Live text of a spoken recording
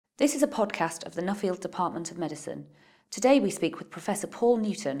This is a podcast of the Nuffield Department of Medicine. Today we speak with Professor Paul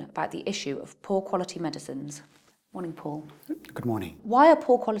Newton about the issue of poor quality medicines. Morning, Paul. Good morning. Why are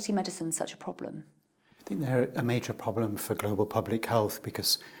poor quality medicines such a problem? I think they're a major problem for global public health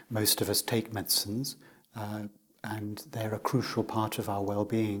because most of us take medicines and they're a crucial part of our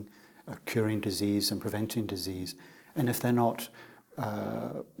well-being, curing disease and preventing disease. And if they're not,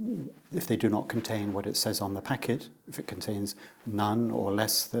 if they do not contain what it says on the packet, if it contains none or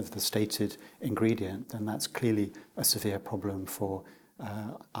less of the stated ingredient, then that's clearly a severe problem for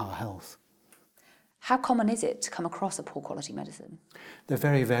our health. How common is it to come across a poor quality medicine? They're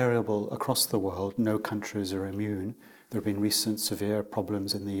very variable across the world. No countries are immune. There have been recent severe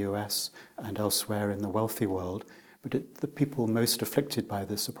problems in the US and elsewhere in the wealthy world, but the people most afflicted by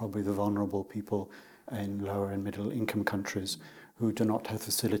this are probably the vulnerable people in lower and middle income countries who do not have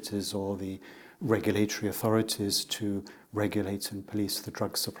facilities or the regulatory authorities to regulate and police the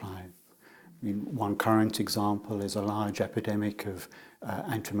drug supply. I mean, one current example is a large epidemic of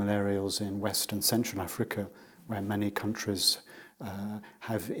antimalarials in West and Central Africa, where many countries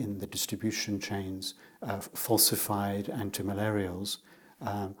have in the distribution chains falsified antimalarials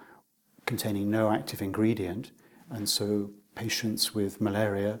containing no active ingredient, and so patients with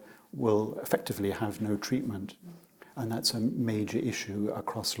malaria will effectively have no treatment. And that's a major issue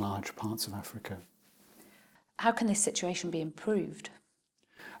across large parts of Africa. How can this situation be improved?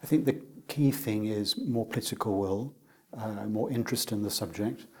 I think the key thing is more political will, more interest in the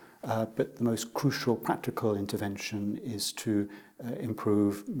subject, but the most crucial practical intervention is to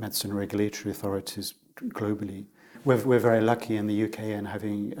improve medicine regulatory authorities globally. We're very lucky in the UK in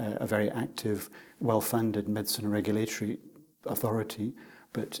having a very active, well-funded medicine regulatory authority,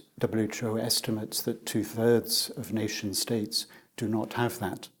 but WHO estimates that 2/3 of nation states do not have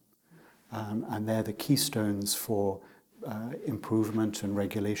that. And they're the keystones for improvement and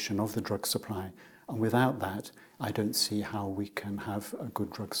regulation of the drug supply. And without that, I don't see how we can have a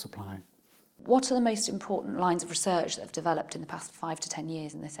good drug supply. What are the most important lines of research that have developed in the past 5 to 10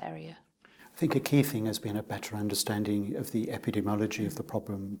 years in this area? I think a key thing has been a better understanding of the epidemiology of the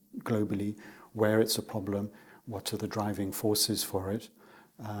problem globally, where it's a problem, what are the driving forces for it,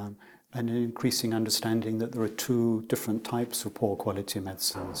 and an increasing understanding that there are two different types of poor quality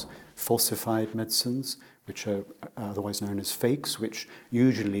medicines. Falsified medicines, which are otherwise known as fakes, which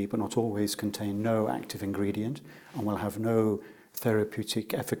usually but not always contain no active ingredient and will have no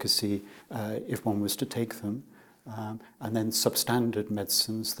therapeutic efficacy if one was to take them. And then substandard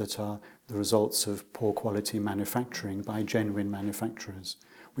medicines that are the results of poor quality manufacturing by genuine manufacturers,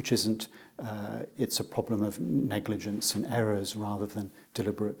 which isn't, it's a problem of negligence and errors rather than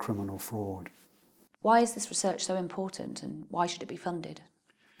deliberate criminal fraud. Why is this research so important and why should it be funded?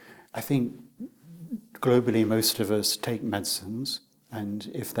 I think globally most of us take medicines, and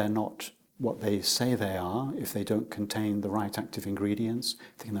if they're not what they say they are, if they don't contain the right active ingredients,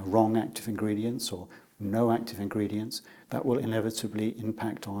 if they're the wrong active ingredients or no active ingredients, that will inevitably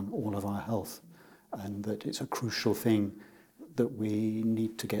impact on all of our health, and that it's a crucial thing that we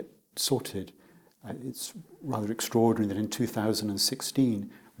need to get sorted. It's rather extraordinary that in 2016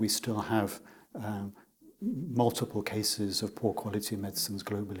 we still have multiple cases of poor quality medicines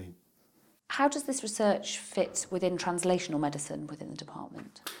globally. How does this research fit within translational medicine within the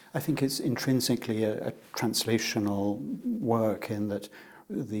department? I think it's intrinsically a translational work in that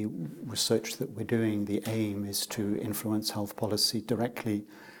the research that we're doing, the aim is to influence health policy directly,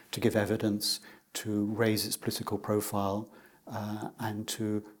 to give evidence, to raise its political profile, and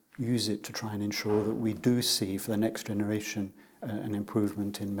to use it to try and ensure that we do see for the next generation an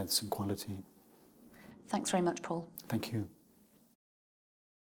improvement in medicine quality. Thanks very much, Paul. Thank you.